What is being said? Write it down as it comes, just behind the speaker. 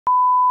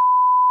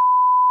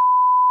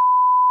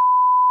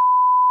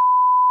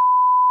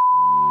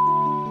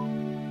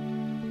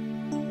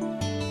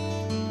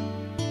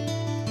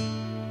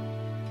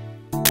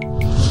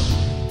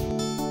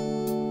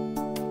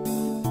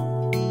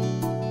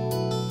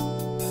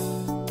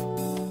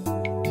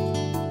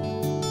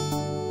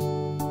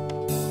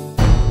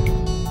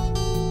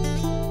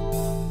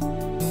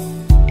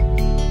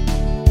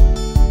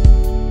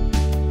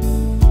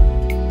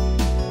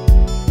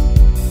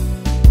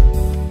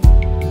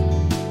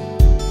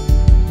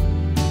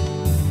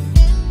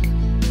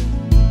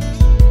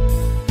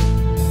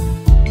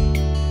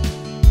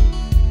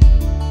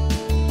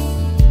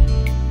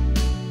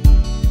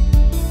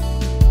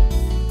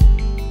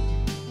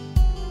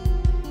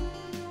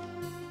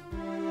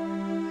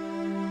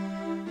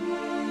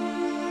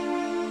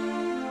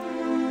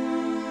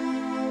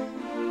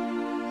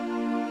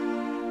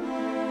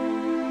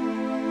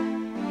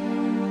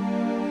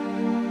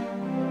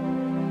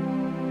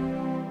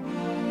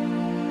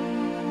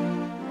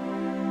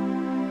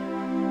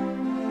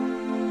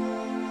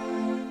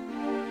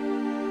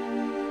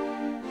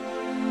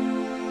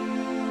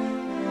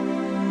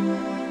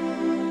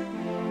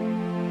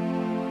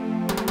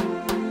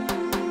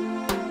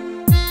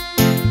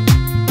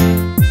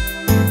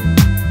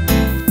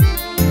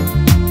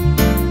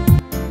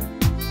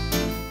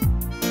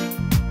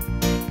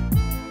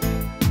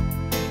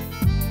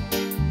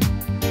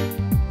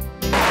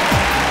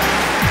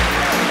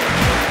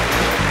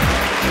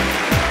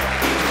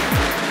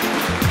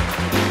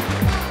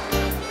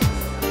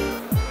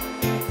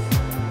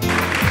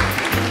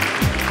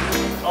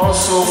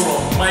also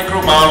from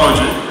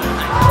microbiology.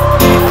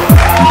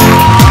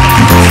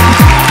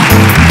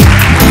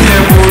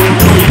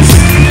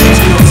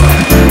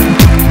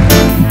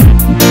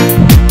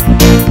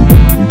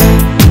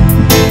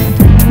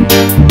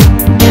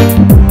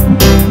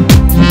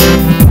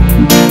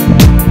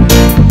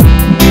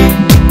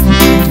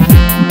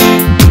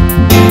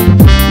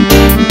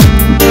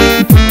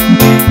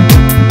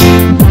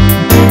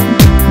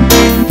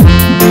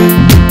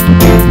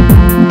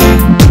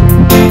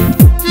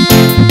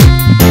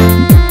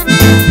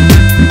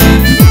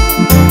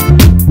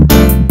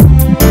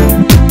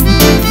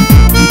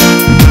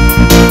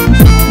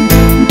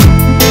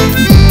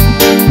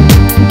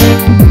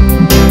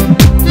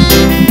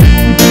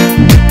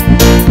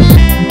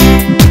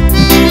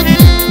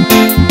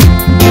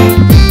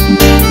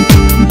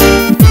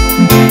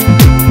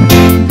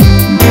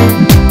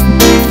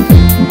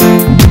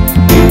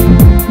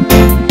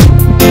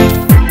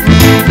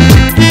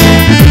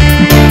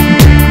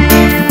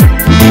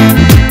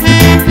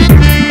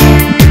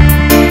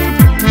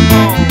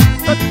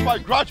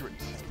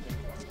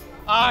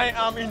 I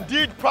am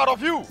indeed proud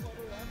of you.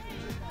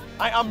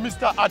 I am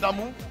Mr.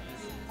 Adamu.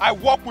 I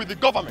work with the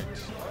government.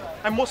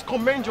 I must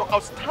commend your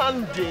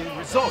outstanding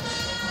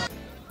results.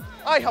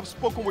 I have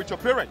spoken with your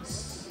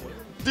parents.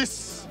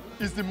 This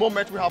is the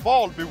moment we have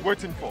all been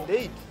waiting for.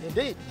 Indeed,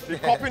 indeed. The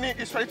company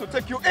is ready to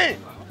take you in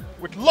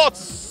with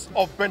lots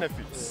of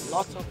benefits.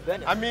 Lots of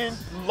benefits? I mean,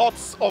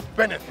 lots of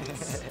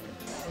benefits.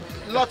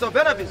 Lots of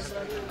benefits?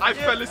 I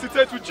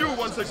felicitate with you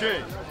once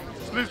again.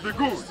 Please be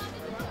good.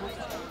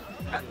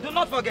 Do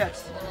not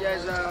forget,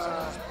 there's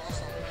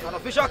an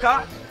official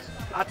car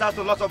attached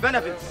to lots of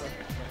benefits.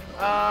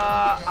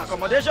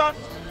 Accommodation,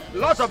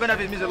 lots of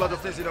benefits means a lot of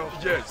things, you know.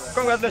 Yes.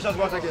 Congratulations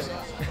once again.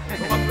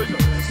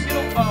 Congratulations. You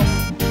know,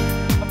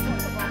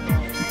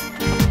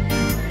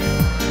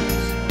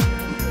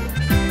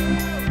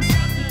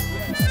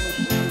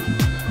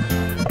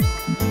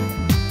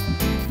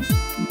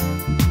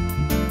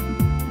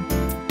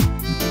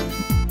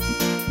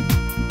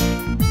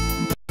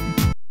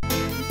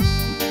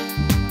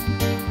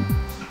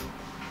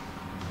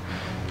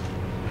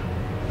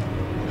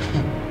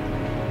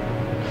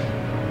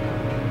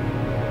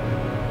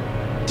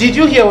 Did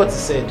you hear what he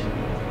said?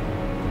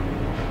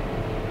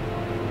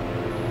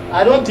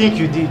 I don't think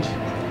you did.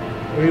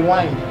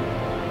 Rewind.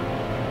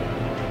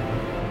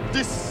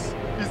 This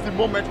is the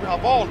moment we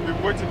have all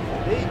been waiting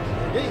for.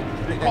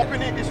 The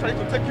company is ready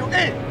to take you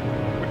in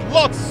with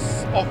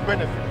lots of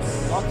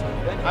benefits. Lots of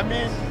benefits? I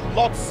mean,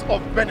 lots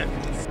of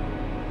benefits.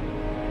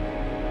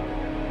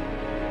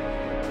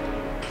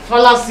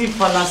 Fallacy,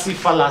 fallacy,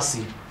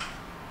 fallacy.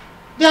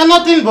 They are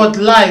nothing but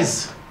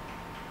lies.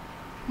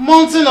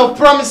 Mountain of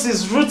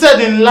promises rooted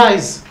in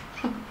lies.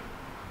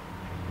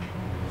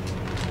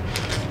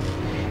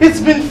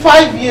 It's been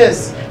 5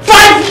 years.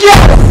 5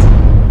 years!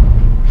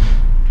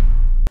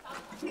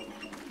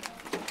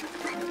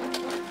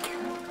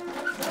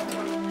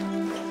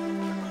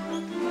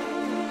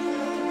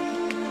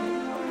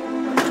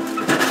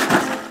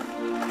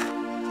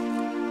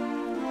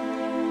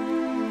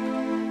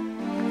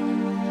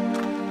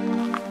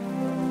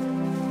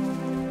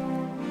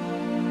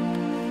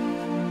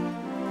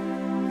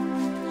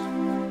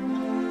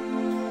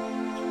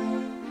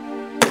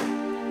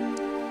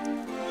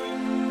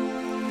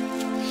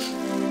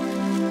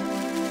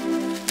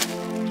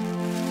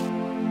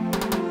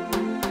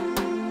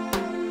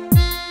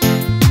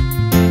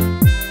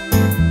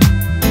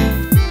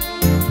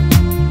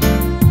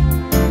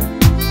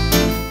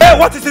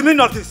 What is the meaning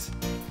of this?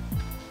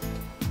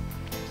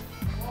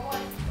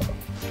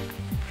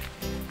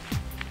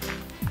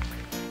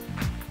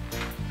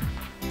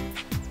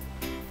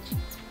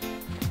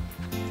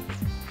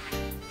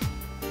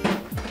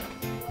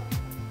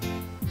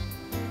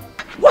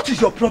 What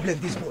is your problem,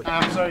 this boy?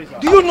 I'm sorry, sir.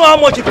 Do you know how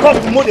much it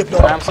costs to mow the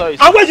floor? I'm sorry,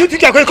 sir. And where do you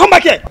think you're going? Come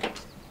back here!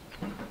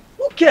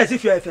 Who cares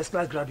if you're a first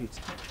class graduate?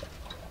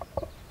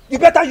 You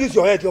better use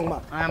your head, young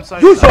man. I am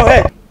sorry, Use sir. your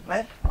head.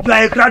 Eh? You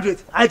are a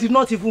graduate. I did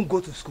not even go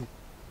to school.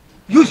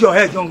 Use your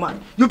head, young man.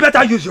 You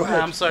better use your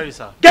head. I'm sorry,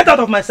 sir. Get out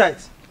of my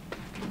sight.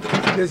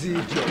 Lazy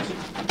idiot.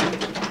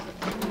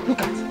 Look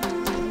at it.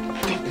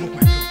 Don't broke my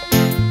blood.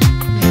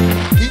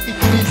 He's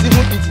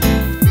even eating.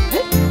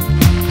 Eh?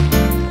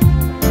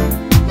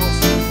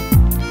 Nonsense.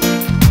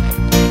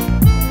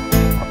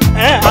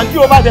 And you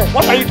over there,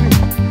 what are you doing?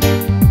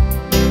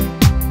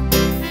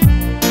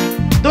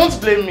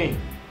 Don't blame me.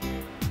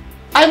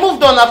 I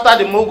moved on after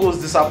the moguls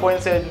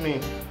disappointed me.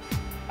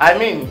 I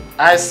mean,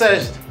 I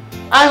searched.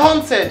 I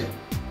hunted.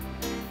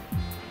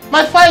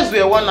 My files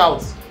were worn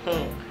out.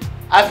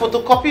 I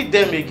photocopied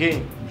them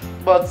again.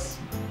 But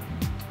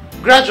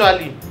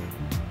gradually,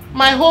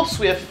 my hopes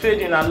were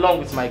fading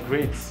along with my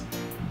grades.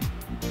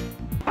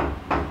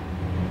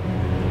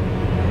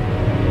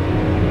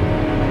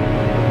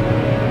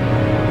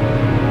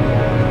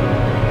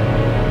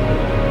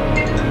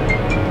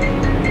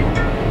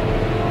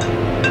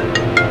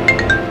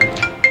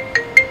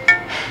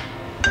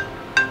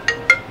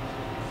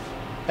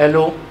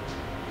 Hello?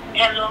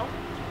 Hello?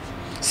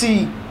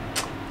 See,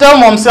 Tell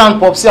Momsy and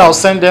Popsy I'll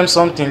send them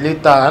something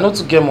later. I know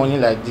to get money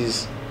like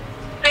this.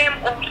 Same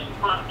old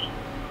story.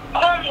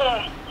 Come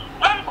home.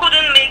 Mom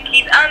couldn't make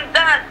it and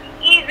Dad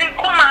isn't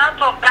come out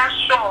of that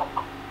shock.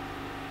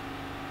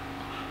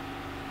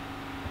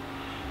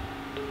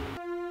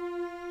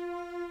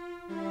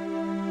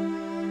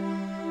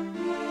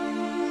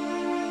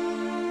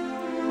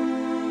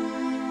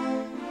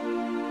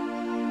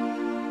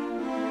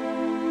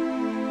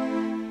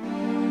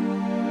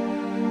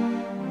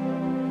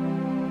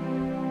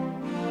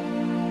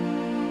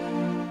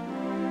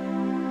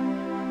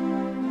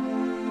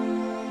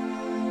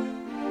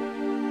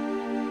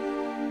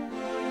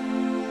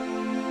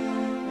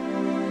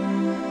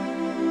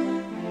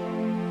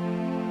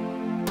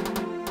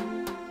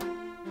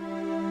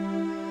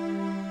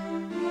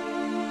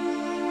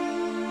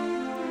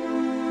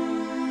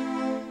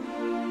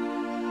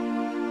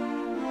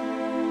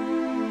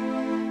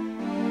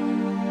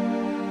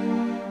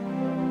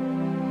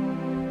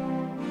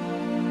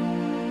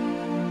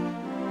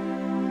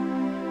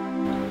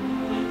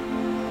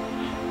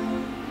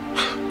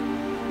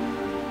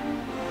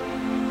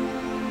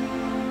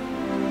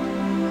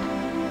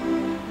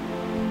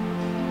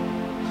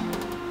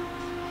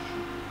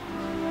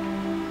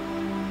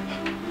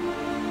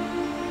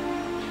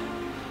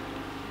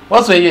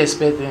 What were you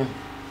expecting?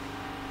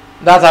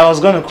 That I was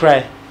going to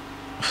cry?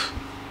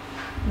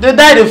 They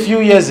died a few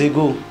years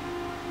ago.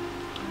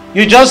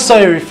 You just saw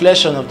a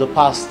reflection of the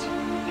past.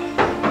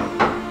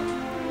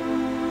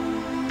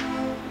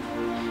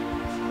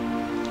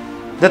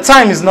 The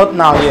time is not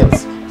now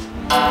yet.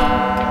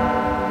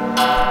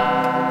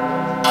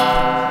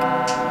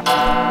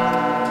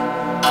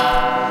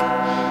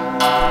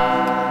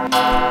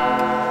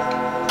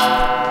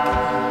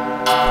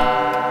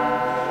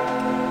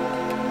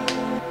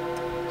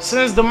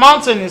 Since the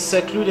mountain is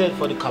secluded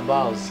for the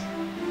cabals,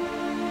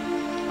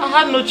 I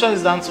had no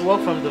choice than to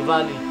walk from the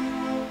valley.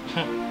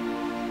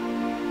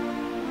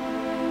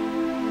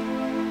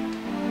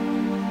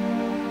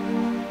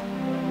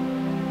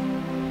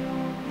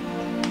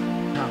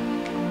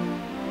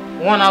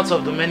 One out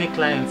of the many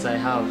clients I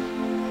have.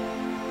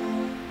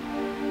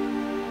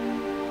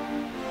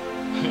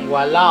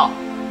 Voila!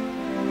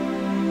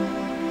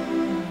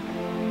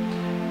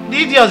 The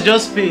idiot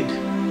just paid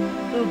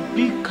a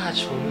big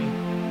catch for me.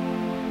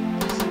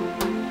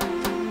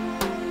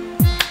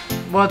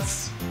 But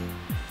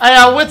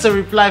I await a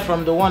reply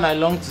from the one I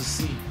long to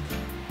see.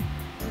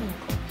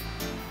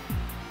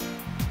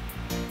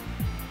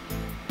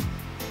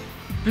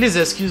 Please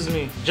excuse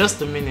me,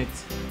 just a minute.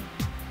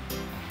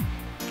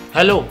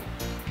 Hello,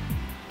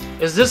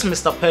 is this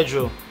Mr.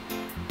 Pedro?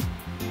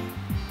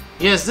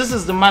 Yes, this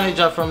is the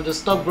manager from the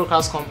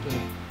stockbrokers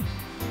company.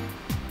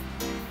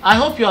 I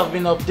hope you have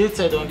been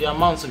updated on the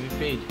amount to be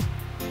paid.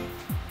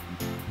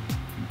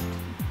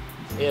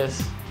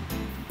 Yes.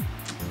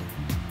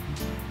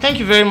 Thank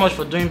you very much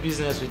for doing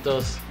business with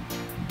us.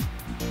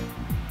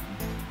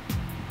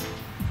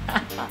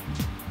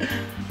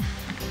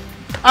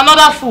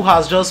 Another fool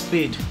has just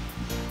paid.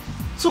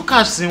 2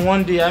 cashes in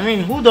one day. I mean,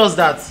 who does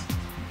that?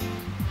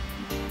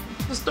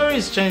 The story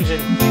is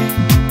changing.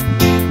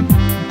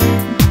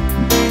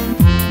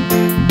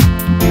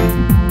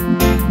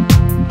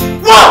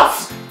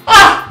 What?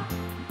 Ah!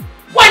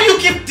 Why do you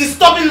keep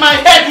disturbing my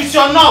head with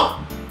your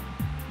knob?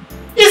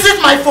 Is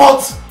it my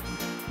fault?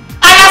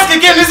 I ask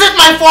again, is it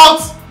my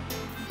fault?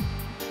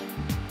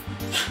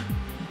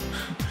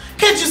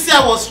 Can't you see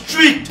I was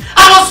tricked?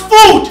 I was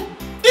fooled!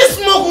 These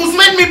moguls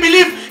made me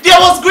believe there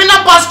was greener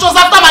pastures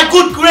after my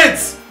good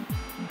grades.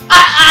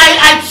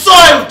 I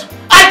toiled.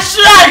 I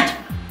tried.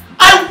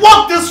 I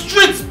walked the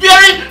streets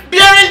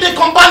bearing the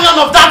companion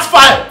of that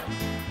file.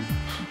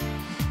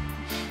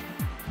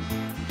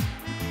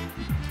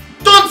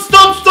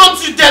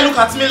 Don't you dare look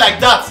at me like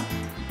that.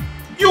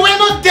 You were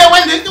not there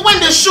when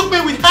they shook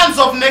me with hands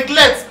of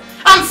neglect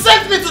and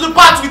sent me to the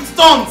path with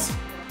stones.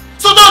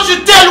 So don't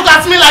you dare look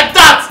at me like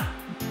that.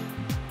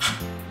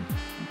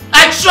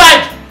 I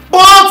tried,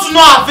 but all to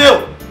no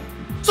avail.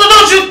 So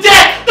don't you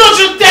dare to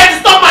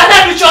stop my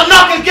head with your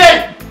knock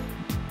again.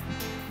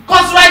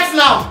 Cause right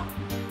now,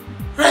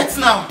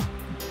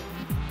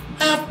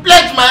 I have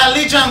pledged my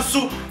allegiance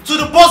to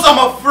the bosom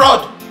of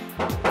fraud.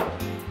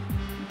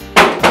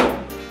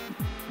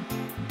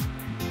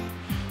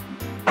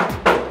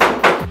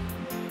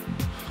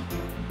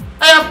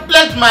 I have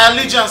pledged my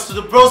allegiance to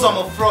the bosom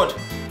of fraud.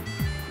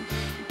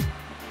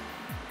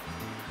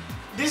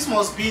 This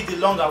must be the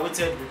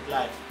long-awaited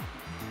reply.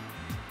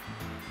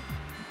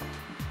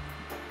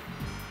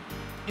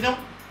 You know,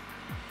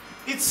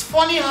 it's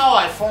funny how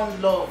I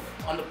found love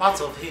on the part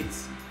of hate.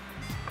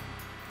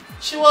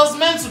 She was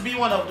meant to be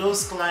one of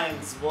those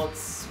clients, but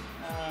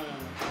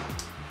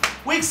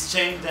weeks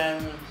changed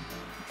and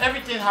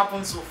everything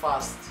happened so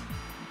fast.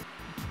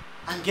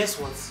 And guess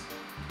what?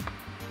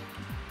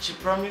 She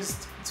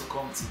promised to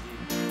come today.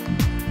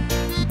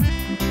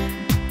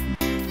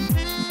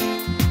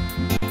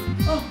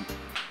 Oh,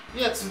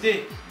 yeah,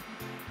 today.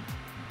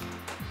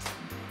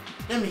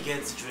 Let me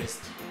get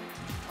dressed.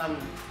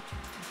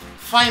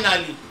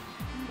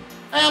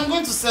 I am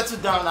going to settle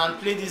down and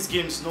play these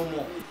games no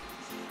more.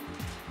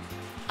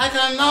 I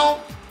can now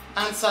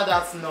answer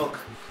that knock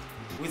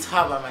with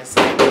her by my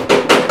side.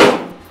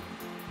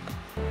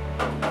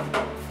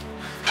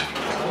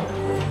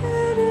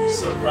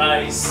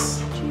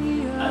 Surprise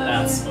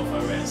alerts of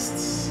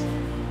arrests.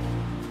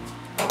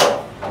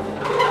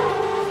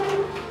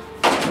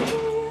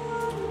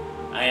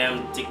 I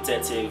am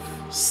Detective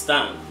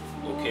Stan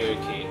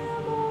Okereke,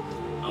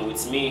 and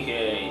with me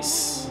here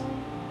is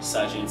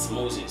Sergeant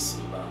Moses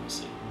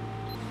Mbamse.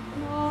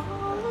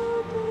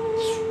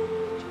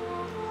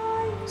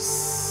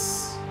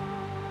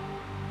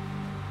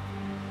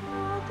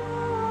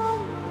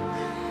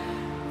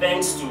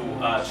 Thanks to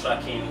our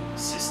tracking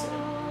system,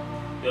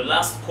 your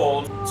last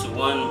call to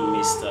one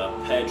Mr.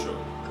 Pedro,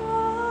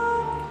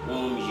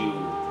 whom you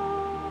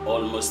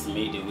almost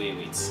made away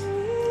with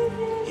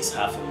his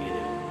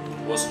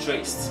 $500,000, was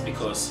traced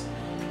because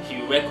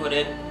he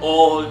recorded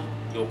all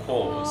your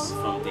calls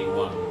from day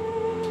one.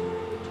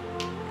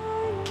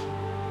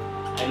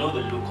 I know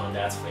the look on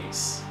that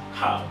face.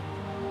 How?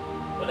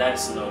 But that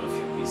is none of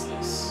your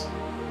business.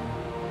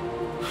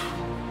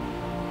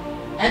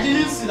 I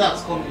didn't see that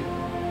coming.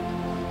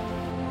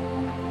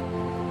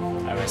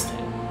 Arrested.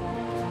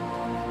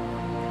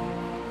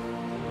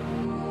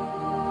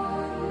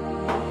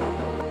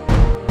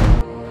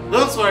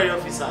 Don't worry,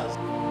 officers.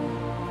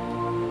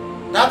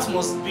 That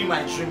must be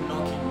my dream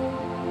knocking.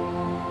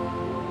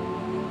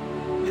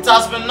 It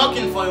has been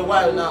knocking for a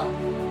while now.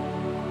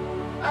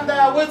 And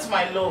I await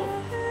my love.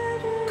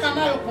 Can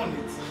I open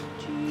it?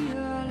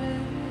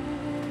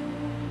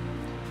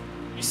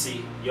 You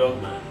see,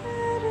 young man,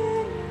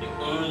 the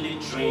only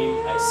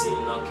dream I see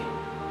knocking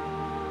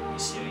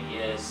is your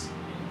years in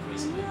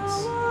imprisonment.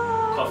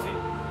 Coffee.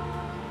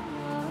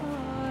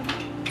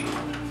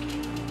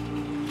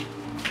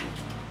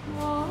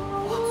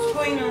 What's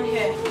going on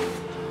here?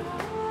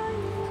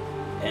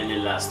 Any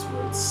last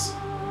words?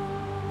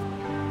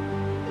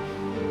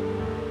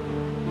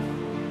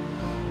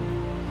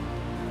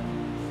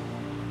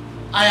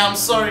 I am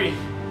sorry.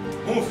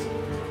 Move!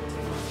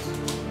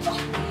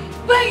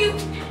 Where are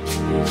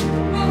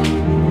you?